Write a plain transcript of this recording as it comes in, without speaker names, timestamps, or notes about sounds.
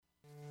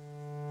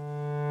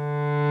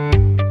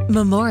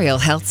Memorial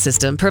Health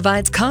System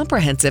provides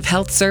comprehensive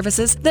health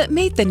services that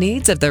meet the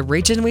needs of the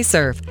region we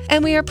serve,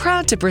 and we are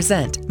proud to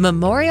present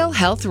Memorial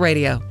Health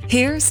Radio.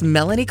 Here's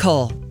Melanie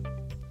Cole.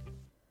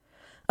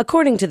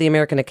 According to the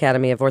American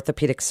Academy of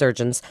Orthopedic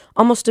Surgeons,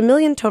 almost 1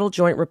 million total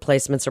joint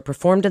replacements are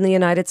performed in the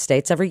United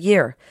States every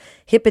year.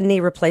 Hip and knee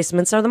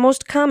replacements are the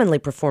most commonly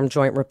performed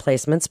joint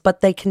replacements,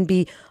 but they can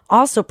be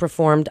also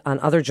performed on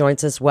other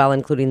joints as well,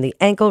 including the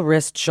ankle,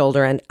 wrist,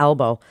 shoulder, and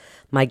elbow.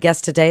 My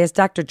guest today is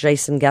Dr.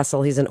 Jason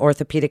Gessel. He's an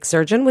orthopedic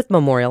surgeon with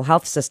Memorial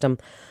Health System.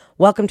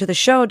 Welcome to the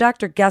show,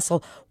 Dr.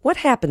 Gessel. What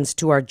happens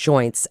to our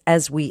joints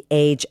as we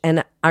age,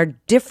 and are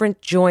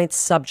different joints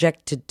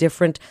subject to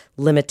different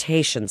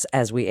limitations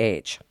as we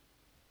age?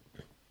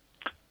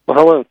 Well,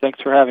 hello.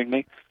 Thanks for having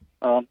me.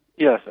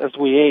 Yes, as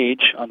we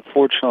age,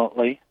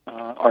 unfortunately,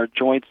 our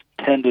joints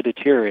tend to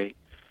deteriorate.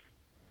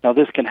 Now,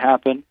 this can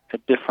happen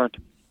at different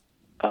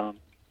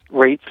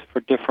rates for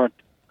different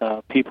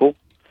people.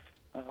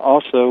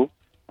 Also,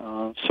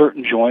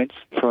 certain joints,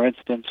 for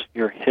instance,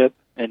 your hip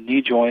and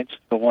knee joints,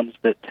 the ones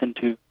that tend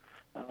to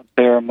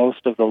bear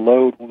most of the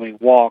load when we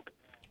walk,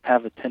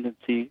 have a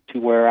tendency to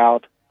wear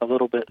out a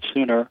little bit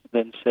sooner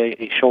than, say,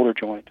 a shoulder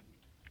joint.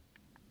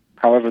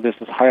 However, this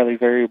is highly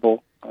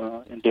variable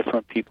in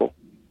different people.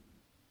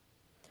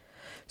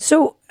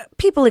 So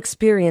people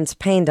experience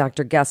pain,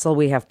 Dr. Gessel.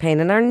 We have pain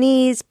in our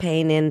knees,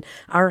 pain in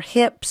our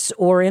hips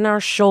or in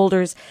our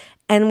shoulders,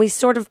 and we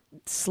sort of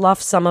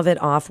slough some of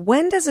it off.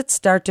 When does it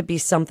start to be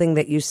something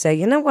that you say,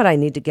 you know what, I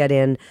need to get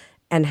in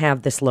and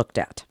have this looked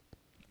at?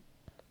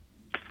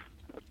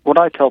 What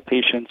I tell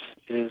patients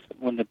is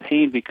when the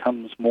pain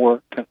becomes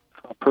more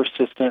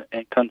persistent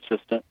and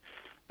consistent,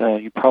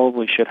 you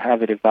probably should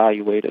have it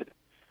evaluated.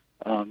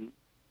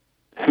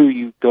 Who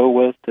you go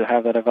with to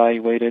have that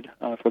evaluated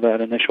for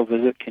that initial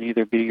visit can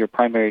either be your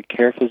primary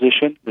care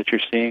physician that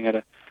you're seeing at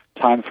a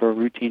time for a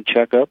routine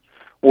checkup,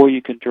 or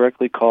you can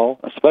directly call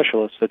a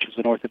specialist such as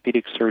an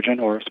orthopedic surgeon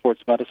or a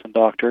sports medicine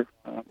doctor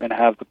and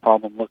have the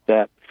problem looked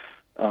at.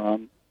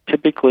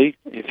 Typically,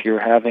 if you're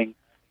having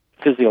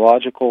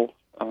physiological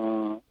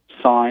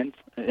signs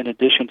in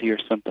addition to your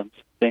symptoms,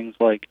 things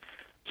like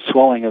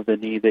swelling of the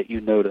knee that you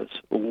notice,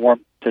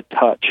 warmth to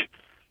touch,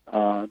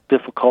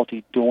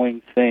 difficulty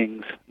doing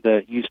things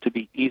that used to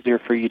be easier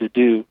for you to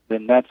do,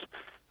 then that's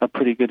a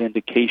pretty good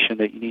indication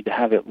that you need to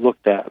have it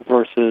looked at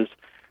versus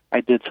I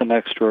did some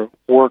extra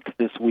work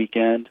this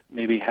weekend,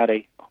 maybe had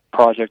a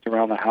project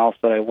around the house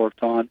that I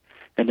worked on,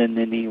 and then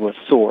the knee was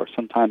sore.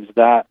 Sometimes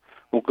that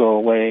will go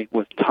away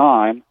with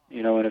time,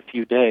 in a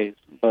few days.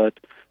 But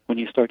when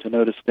you start to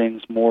notice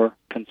things more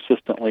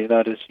consistently,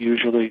 that is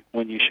usually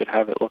when you should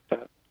have it looked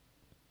at.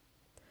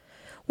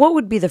 What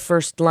would be the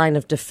first line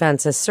of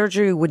defense? As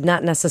surgery would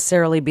not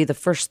necessarily be the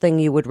first thing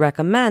you would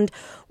recommend,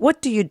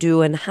 what do you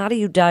do and how do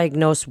you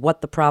diagnose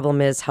what the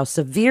problem is, how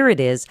severe it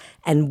is,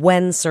 and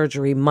when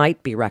surgery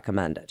might be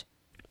recommended?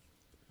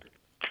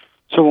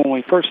 So when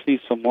we first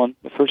see someone,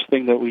 the first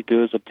thing that we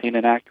do is obtain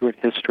an accurate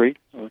history,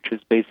 which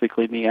is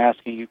basically me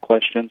asking you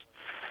questions,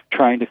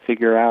 trying to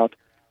figure out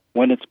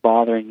when it's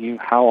bothering you,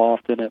 how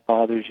often it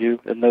bothers you,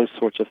 and those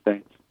sorts of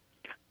things.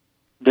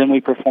 Then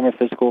we perform a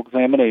physical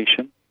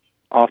examination.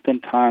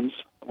 Oftentimes,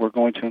 we're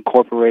going to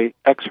incorporate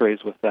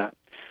x-rays with that.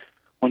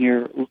 When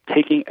you're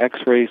taking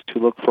x-rays to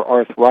look for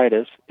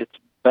arthritis, it's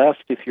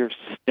best if you're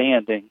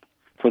standing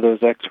for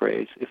those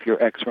x-rays, if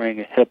you're x-raying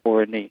a hip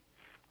or a knee.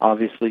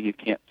 Obviously, you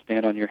can't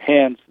stand on your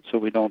hands, so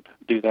we don't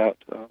do that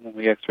when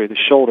we x-ray the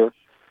shoulder.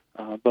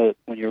 But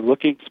when you're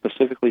looking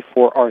specifically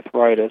for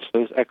arthritis,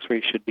 those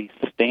x-rays should be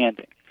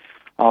standing.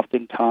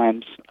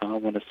 Oftentimes,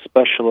 when a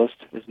specialist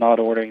is not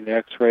ordering the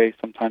x-ray,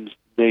 sometimes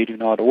they do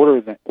not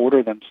order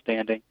them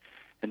standing,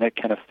 and that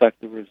can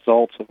affect the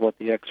results of what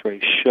the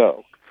x-rays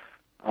show.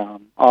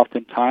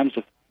 Oftentimes,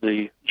 if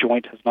the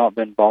joint has not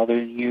been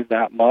bothering you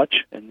that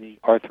much and the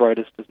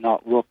arthritis does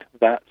not look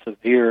that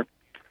severe,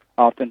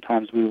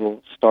 oftentimes we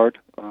will start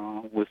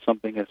with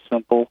something as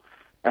simple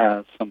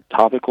as some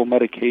topical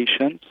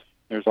medications.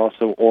 There's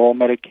also oral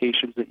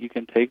medications that you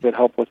can take that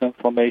help with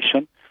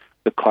inflammation,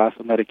 the class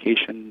of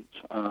medications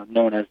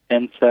known as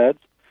NSAIDs,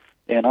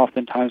 and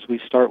oftentimes we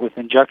start with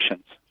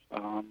injections.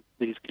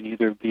 These can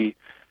either be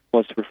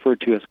what's referred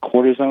to as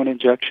cortisone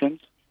injections,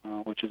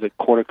 which is a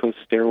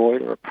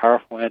corticosteroid or a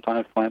powerful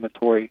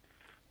anti-inflammatory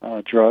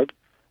drug,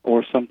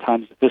 or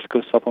sometimes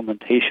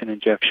viscosupplementation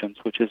injections,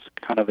 which is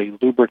kind of a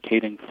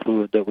lubricating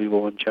fluid that we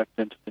will inject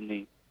into the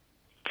knee.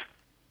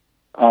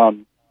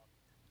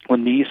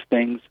 When these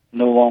things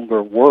no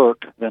longer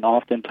work, then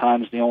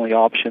oftentimes the only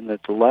option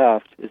that's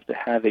left is to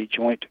have a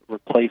joint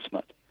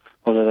replacement,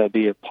 whether that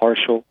be a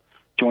partial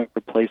joint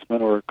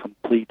replacement or a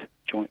complete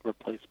joint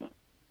replacement.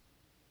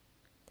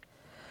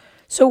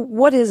 So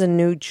what is a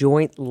new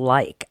joint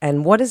like,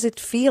 and what does it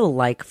feel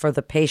like for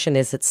the patient?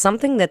 Is it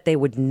something that they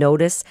would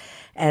notice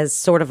as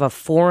sort of a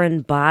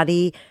foreign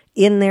body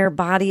in their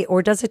body,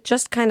 or does it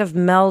just kind of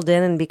meld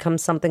in and become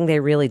something they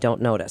really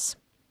don't notice?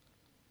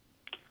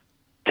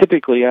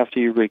 Typically, after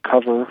you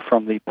recover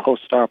from the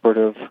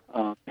postoperative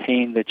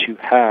pain that you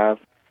have,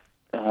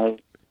 an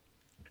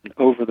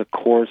over the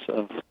course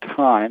of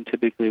time,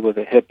 typically with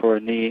a hip or a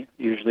knee,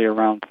 usually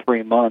around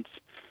 3 months,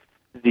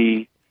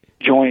 the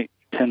joint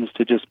tends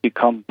to just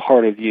become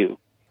part of you.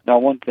 Now,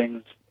 one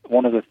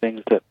of the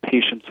things that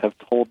patients have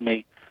told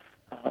me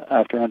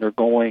after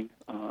undergoing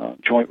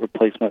joint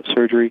replacement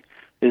surgery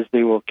is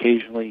they will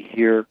occasionally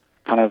hear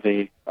kind of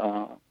a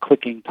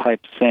clicking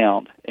type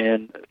sound.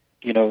 And,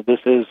 this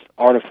is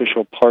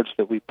artificial parts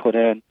that we put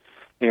in.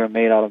 They are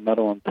made out of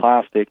metal and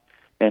plastic,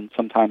 and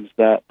sometimes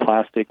that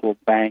plastic will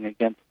bang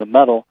against the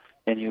metal,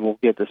 and you will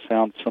get the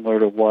sound similar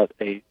to what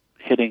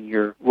hitting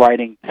your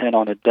writing pen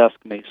on a desk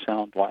may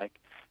sound like.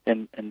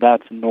 And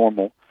that's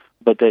normal,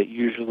 but that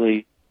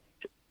usually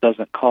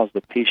doesn't cause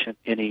the patient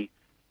any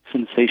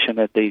sensation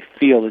that they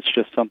feel. It's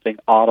just something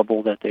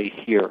audible that they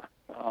hear.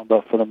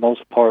 But for the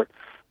most part,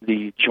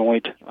 the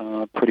joint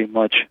pretty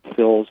much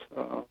feels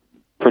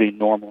pretty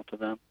normal to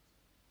them.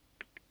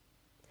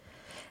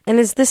 And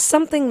is this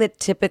something that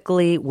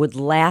typically would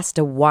last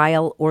a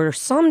while, or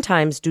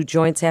sometimes do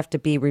joints have to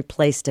be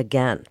replaced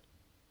again?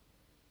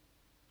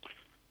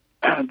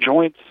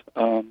 Joints,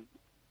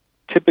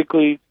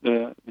 typically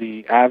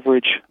the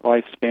average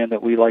lifespan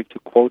that we like to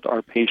quote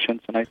our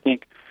patients, and I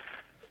think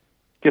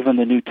given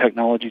the new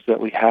technologies that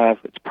we have,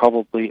 it's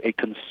probably a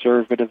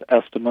conservative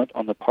estimate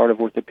on the part of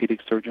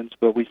orthopedic surgeons,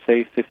 but we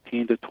say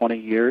 15 to 20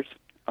 years.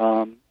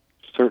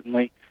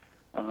 Certainly,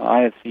 I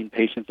have seen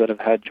patients that have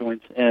had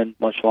joints in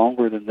much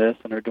longer than this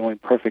and are doing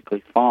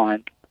perfectly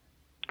fine.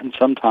 And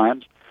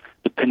sometimes,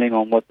 depending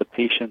on what the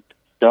patient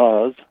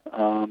does,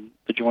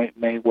 the joint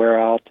may wear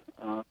out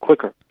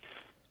quicker.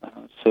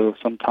 So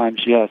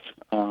sometimes, yes,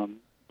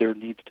 there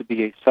needs to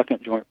be a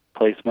second joint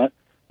replacement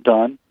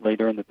done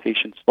later in the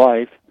patient's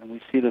life, and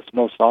we see this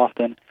most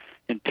often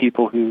in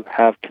people who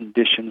have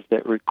conditions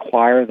that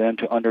require them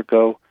to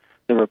undergo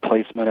the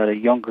replacement at a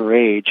younger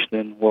age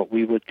than what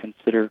we would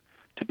consider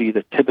to be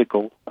the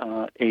typical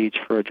age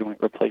for a joint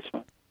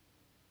replacement.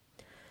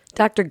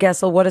 Dr.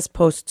 Gessel, what is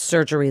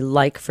post-surgery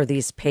like for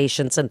these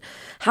patients, and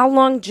how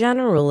long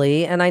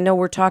generally, and I know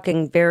we're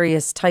talking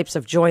various types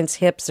of joints,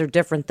 hips are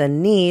different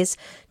than knees,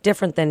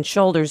 different than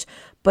shoulders,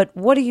 but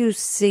what do you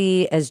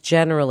see as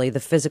generally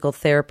the physical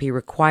therapy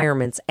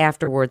requirements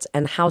afterwards,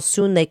 and how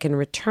soon they can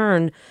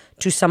return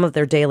to some of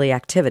their daily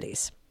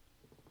activities?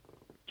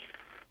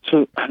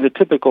 So the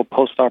typical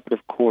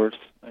postoperative course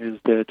is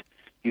that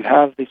you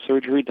have the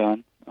surgery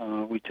done.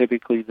 We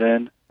typically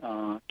then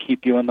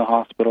keep you in the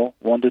hospital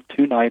 1 to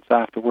 2 nights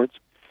afterwards.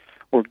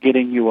 We're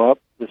getting you up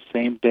the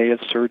same day of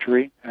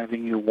surgery,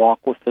 having you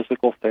walk with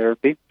physical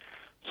therapy.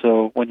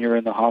 So when you're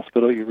in the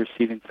hospital, you're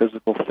receiving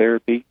physical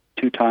therapy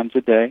 2 times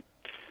a day.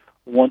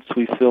 Once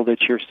we feel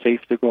that you're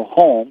safe to go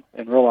home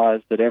and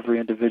realize that every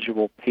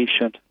individual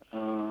patient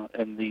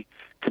and the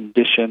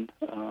condition,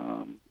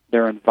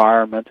 their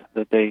environment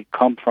that they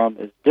come from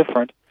is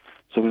different,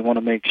 so we want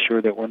to make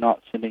sure that we're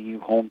not sending you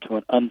home to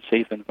an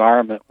unsafe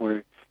environment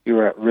where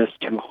you're at risk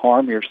to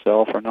harm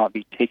yourself or not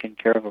be taken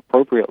care of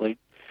appropriately.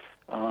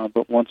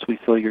 But once we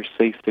feel you're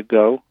safe to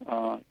go,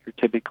 you're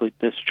typically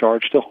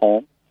discharged to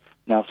home.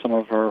 Now, some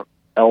of our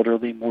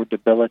elderly, more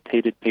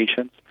debilitated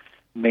patients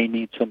may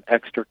need some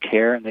extra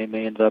care, and they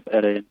may end up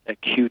at an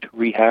acute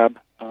rehab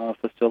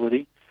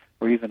facility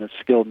or even a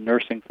skilled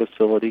nursing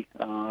facility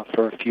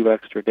for a few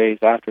extra days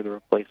after the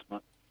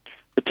replacement.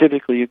 But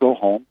typically you go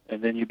home,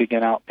 and then you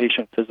begin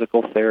outpatient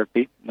physical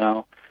therapy.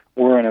 Now,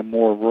 we're in a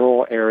more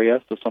rural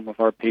area, so some of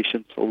our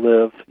patients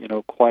live,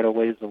 quite a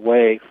ways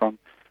away from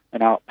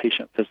an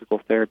outpatient physical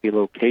therapy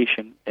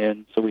location,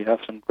 and so we have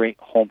some great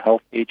home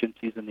health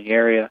agencies in the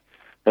area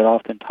that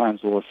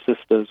oftentimes will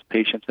assist those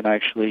patients and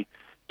actually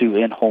do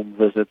in-home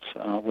visits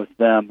with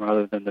them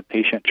rather than the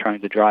patient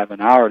trying to drive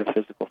an hour to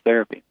physical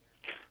therapy.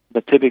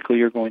 But typically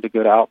you're going to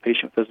go to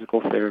outpatient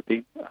physical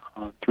therapy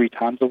 3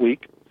 times a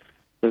week.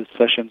 Those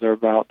sessions are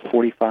about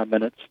 45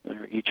 minutes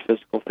each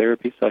physical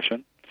therapy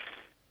session.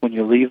 When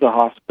you leave the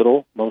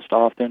hospital, most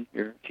often,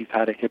 if you've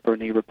had a hip or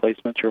knee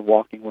replacement, you're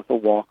walking with a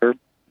walker.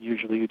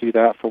 Usually you do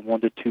that for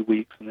 1 to 2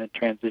 weeks and then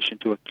transition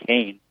to a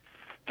cane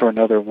for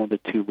another 1 to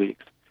 2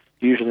 weeks.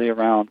 Usually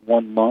around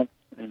 1 month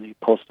in the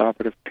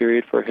postoperative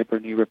period for a hip or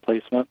knee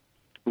replacement,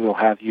 we will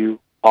have you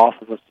off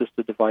of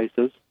assisted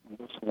devices,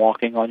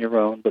 walking on your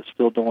own, but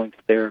still doing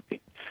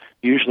therapy.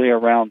 Usually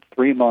around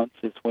 3 months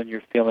is when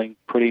you're feeling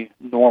pretty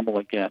normal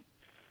again.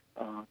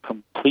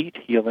 Complete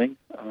healing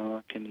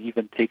can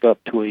even take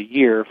up to a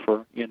year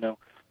for,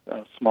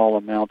 small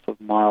amounts of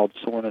mild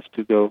soreness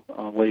to go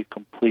away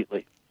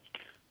completely.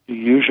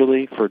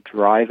 Usually for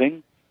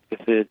driving,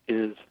 if it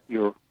is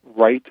your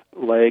right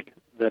leg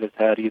that has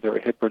had either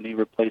a hip or knee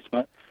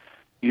replacement,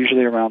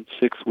 usually around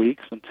 6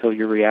 weeks until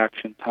your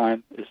reaction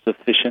time is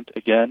sufficient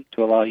again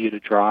to allow you to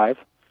drive.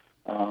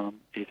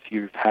 If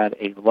you've had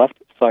a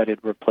left-sided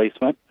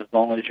replacement, as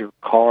long as your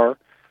car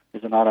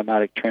is an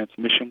automatic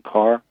transmission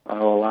car, I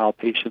will allow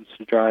patients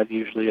to drive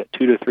usually at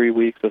 2 to 3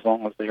 weeks as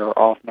long as they are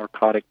off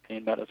narcotic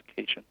pain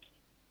medications.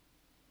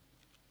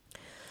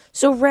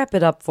 So wrap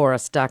it up for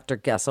us, Dr.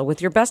 Gessel,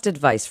 with your best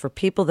advice for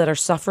people that are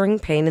suffering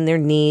pain in their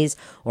knees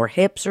or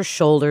hips or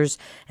shoulders,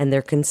 and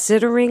they're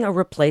considering a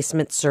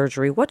replacement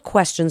surgery. What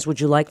questions would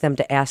you like them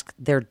to ask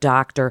their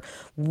doctor?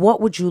 What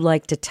would you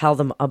like to tell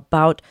them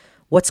about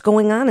what's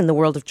going on in the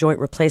world of joint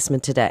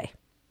replacement today?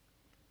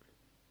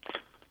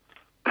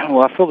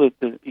 Well, I feel that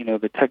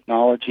the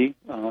technology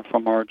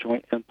from our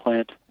joint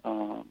implant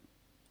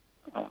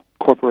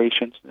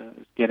corporations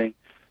is getting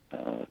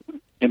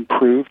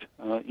improved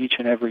each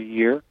and every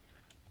year.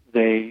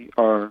 They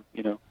are,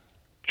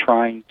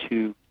 trying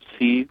to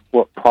see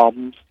what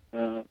problems,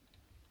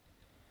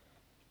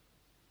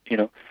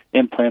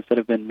 implants that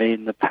have been made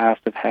in the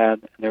past have had,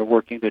 and they're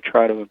working to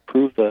try to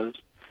improve those.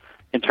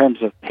 In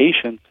terms of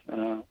patients,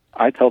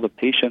 I tell the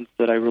patients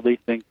that I really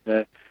think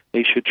that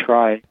they should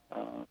try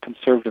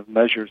conservative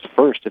measures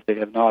first if they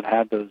have not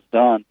had those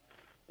done,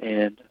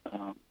 and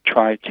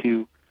try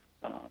to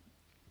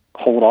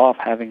hold off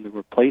having the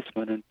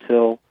replacement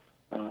until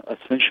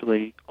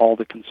essentially all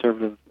the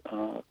conservative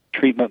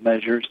treatment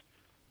measures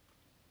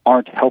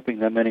aren't helping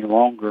them any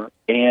longer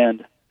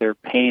and their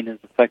pain is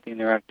affecting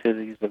their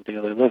activities of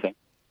daily living.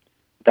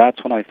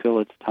 That's when I feel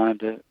it's time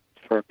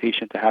for a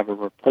patient to have a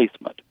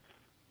replacement.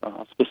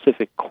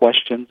 Specific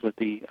questions that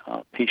the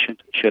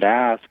patient should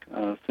ask,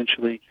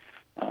 essentially,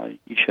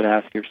 you should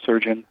ask your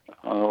surgeon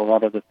a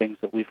lot of the things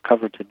that we've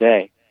covered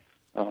today.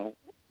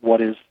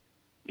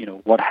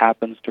 What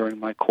happens during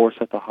my course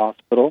at the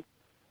hospital?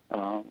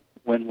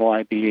 When will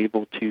I be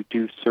able to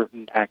do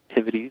certain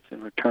activities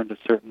and return to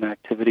certain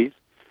activities?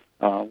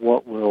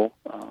 What will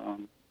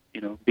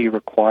be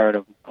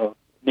required of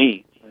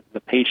me,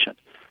 the patient?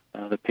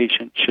 The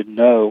patient should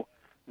know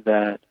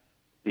that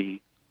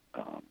the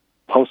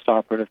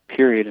postoperative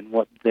period and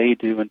what they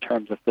do in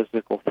terms of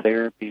physical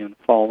therapy and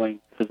following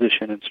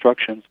physician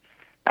instructions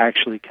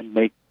actually can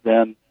make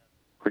them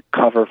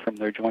recover from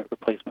their joint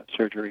replacement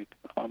surgery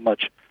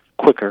much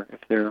quicker if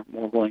they're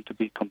more willing to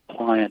be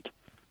compliant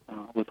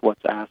with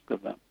what's asked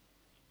of them.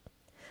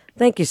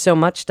 Thank you so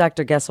much,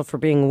 Dr. Gessel, for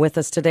being with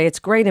us today. It's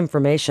great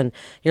information.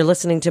 You're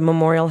listening to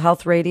Memorial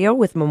Health Radio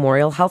with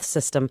Memorial Health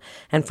System.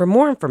 And for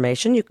more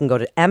information, you can go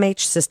to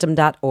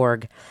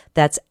mhsystem.org.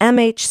 That's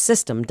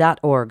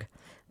mhsystem.org.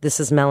 This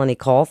is Melanie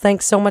Cole.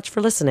 Thanks so much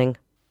for listening.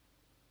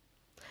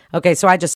 Okay, so I just